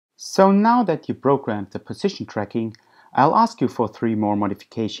So now that you programmed the position tracking, I'll ask you for 3 more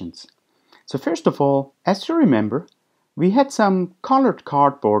modifications. So first of all, as you remember, we had some colored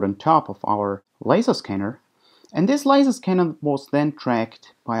cardboard on top of our laser scanner, and this laser scanner was then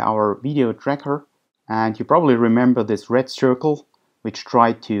tracked by our video tracker, and you probably remember this red circle which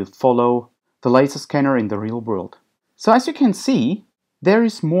tried to follow the laser scanner in the real world. So as you can see, there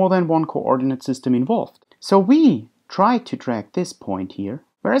is more than one coordinate system involved. So we tried to track this point here,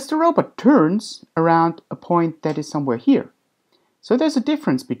 whereas the robot turns around a point that is somewhere here. So there's a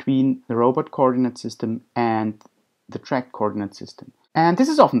difference between the robot coordinate system and the tracked coordinate system. And this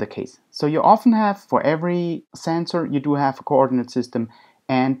is often the case. So you often have, for every sensor, you do have a coordinate system,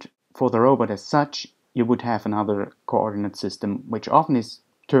 and for the robot as such, you would have another coordinate system, which often is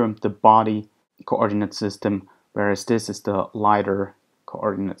termed the body coordinate system, whereas this is the lidar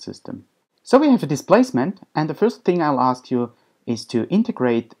coordinate system. So we have a displacement, and the first thing I'll ask you is to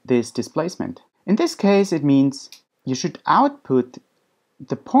integrate this displacement. In this case, it means you should output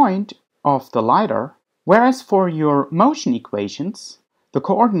the point of the lidar, whereas for your motion equations, the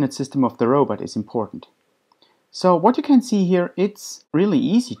coordinate system of the robot is important. So what you can see here, it's really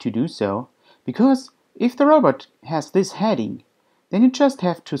easy to do so, because if the robot has this heading, then you just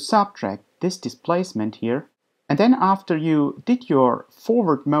have to subtract this displacement here, and then after you did your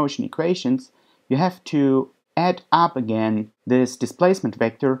forward motion equations, you have to add up again this displacement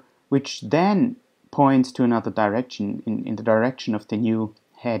vector, which then points to another direction, in the direction of the new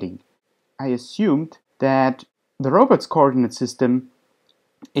heading. I assumed that the robot's coordinate system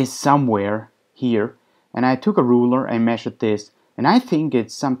is somewhere here, and I took a ruler and measured this, and I think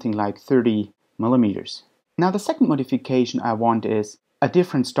it's something like 30 millimeters. Now the second modification I want is a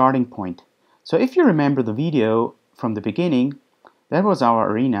different starting point. So if you remember the video from the beginning, that was our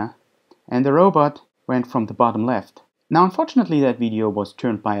arena, and the robot went from the bottom left. Now unfortunately that video was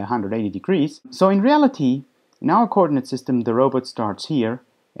turned by 180 degrees, so in reality, in our coordinate system the robot starts here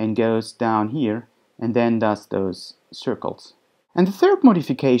and goes down here and then does those circles. And the third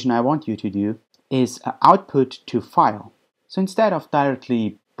modification I want you to do is output to file. So instead of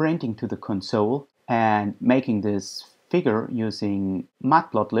directly printing to the console and making this figure using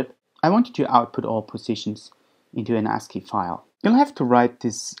Matplotlib, I want you to output all positions into an ASCII file. You'll have to write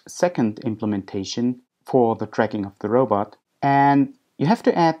this second implementation for the tracking of the robot, and you have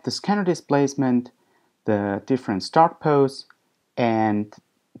to add the scanner displacement, the different start pose, and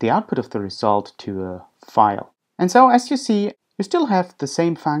the output of the result to a file. And so as you see, you still have the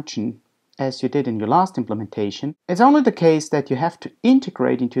same function as you did in your last implementation. It's only the case that you have to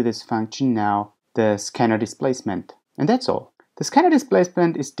integrate into this function now the scanner displacement. And that's all. The scanner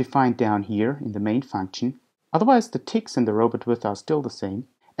displacement is defined down here in the main function. Otherwise the ticks and the robot width are still the same.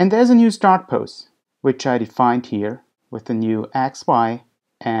 And there's a new start pose, which I defined here with the new XY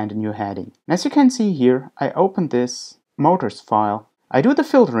and a new heading. And as you can see here, I open this motors file. I do the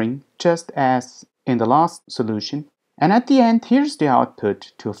filtering just as in the last solution. And at the end, here's the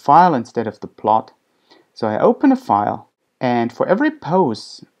output to a file instead of the plot. So I open a file, and for every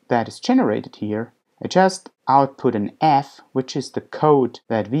pose that is generated here, I just output an F, which is the code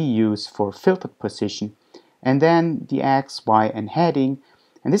that we use for filtered position, and then the X, Y, and heading.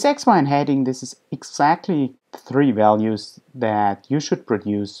 And this X, Y, and heading, this is exactly the 3 values that you should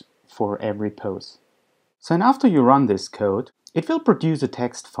produce for every pose. So and after you run this code, it will produce a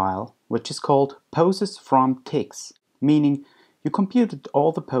text file, which is called poses from ticks, meaning you computed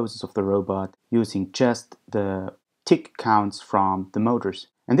all the poses of the robot using just the tick counts from the motors.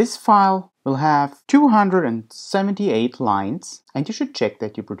 And this file will have 278 lines, and you should check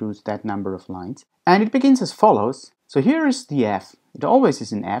that you produce that number of lines. And it begins as follows. So here is the F. It always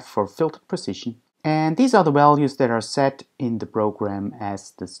is an F for filtered position. And these are the values that are set in the program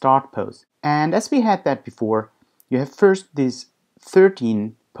as the start pose. And as we had that before, you have first these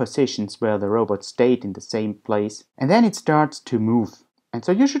 13 positions where the robot stayed in the same place, and then it starts to move. And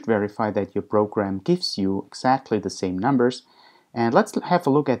so you should verify that your program gives you exactly the same numbers. And let's have a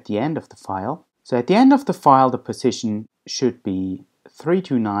look at the end of the file. So at the end of the file, the position should be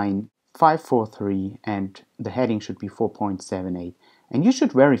 329, 543, and the heading should be 4.78. And you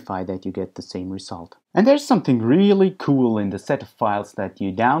should verify that you get the same result. And there's something really cool in the set of files that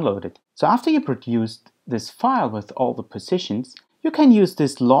you downloaded. So after you produced this file with all the positions, you can use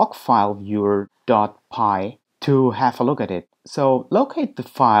this log file viewer.py to have a look at it. So locate the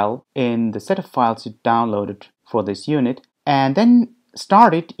file in the set of files you downloaded for this unit, and then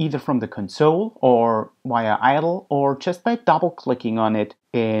start it either from the console or via idle or just by double-clicking on it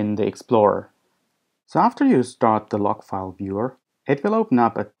in the Explorer. So after you start the log file viewer, it will open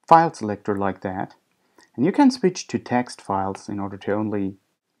up a file selector like that, and you can switch to text files in order to only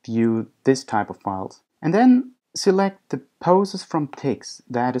view this type of files. And then select the poses from TIX,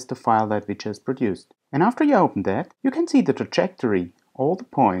 that is the file that we just produced. And after you open that, you can see the trajectory, all the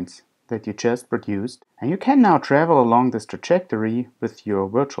points that you just produced. And you can now travel along this trajectory with your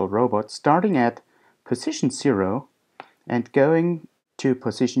virtual robot, starting at position 0 and going to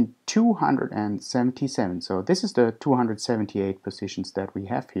position 277. So this is the 278 positions that we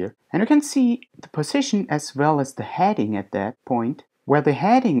have here. And you can see the position as well as the heading at that point, where the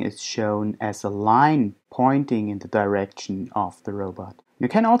heading is shown as a line pointing in the direction of the robot. You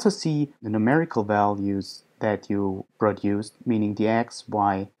can also see the numerical values that you produced, meaning the X,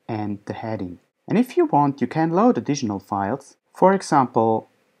 Y, and the heading. And if you want, you can load additional files. For example,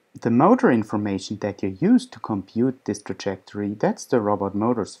 the motor information that you use to compute this trajectory, that's the robot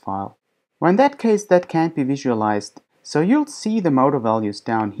motors file. Well, in that case, that can't be visualized. So you'll see the motor values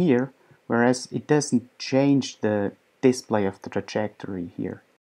down here, whereas it doesn't change the display of the trajectory here.